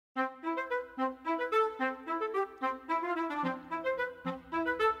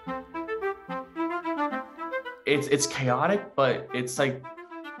It's chaotic, but it's like,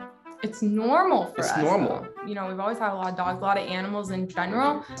 it's normal for us. It's normal. You know, we've always had a lot of dogs, a lot of animals in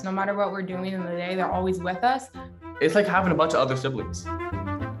general. So no matter what we're doing in the day, they're always with us. It's like having a bunch of other siblings.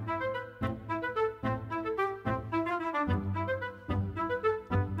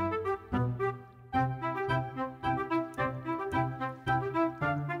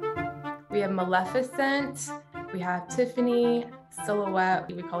 We have Maleficent, we have Tiffany,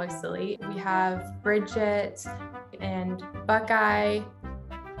 Silhouette, we call her Silly. We have Bridget and Buckeye.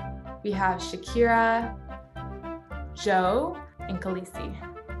 We have Shakira, Joe, and Khaleesi.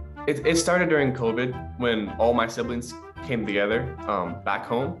 It started during COVID when all my siblings came together back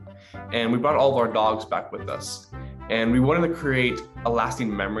home, and we brought all of our dogs back with us. And we wanted to create a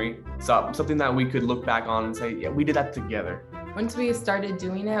lasting memory, so something that we could look back on and say, yeah, we did that together. Once we started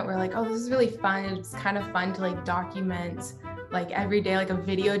doing it, we're like, oh, this is really fun. It's kind of fun to like document like every day, like a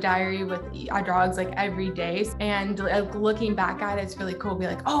video diary with our dogs like every day. And like, looking back at it, it's really cool. Be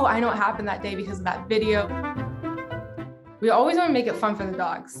like, oh, I know what happened that day because of that video. We always want to make it fun for the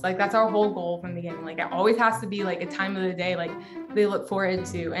dogs. Like that's our whole goal from the beginning. Like it always has to be like a time of the day like they look forward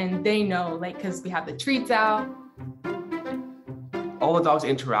to, and they know, like, because we have the treats out. All the dogs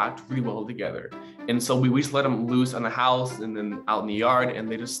interact really well together. And so we just let them loose on the house and then out in the yard,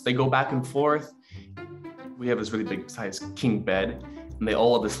 and they go back and forth. We have this really big size king bed, and they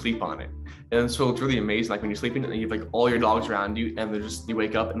all love to sleep on it. And so it's really amazing, like when you're sleeping and you have like all your dogs around you, and you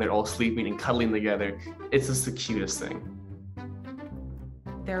wake up and they're all sleeping and cuddling together. It's just the cutest thing.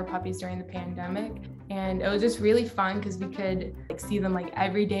 There were puppies during the pandemic, and it was just really fun because we could like see them like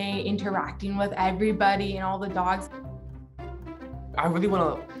every day interacting with everybody and all the dogs. I really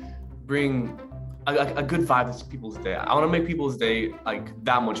want to bring a good vibe to people's day. I want to make people's day like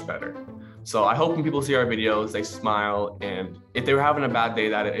that much better. So I hope when people see our videos, they smile, and if they were having a bad day,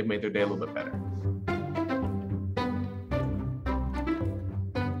 that it made their day a little bit better.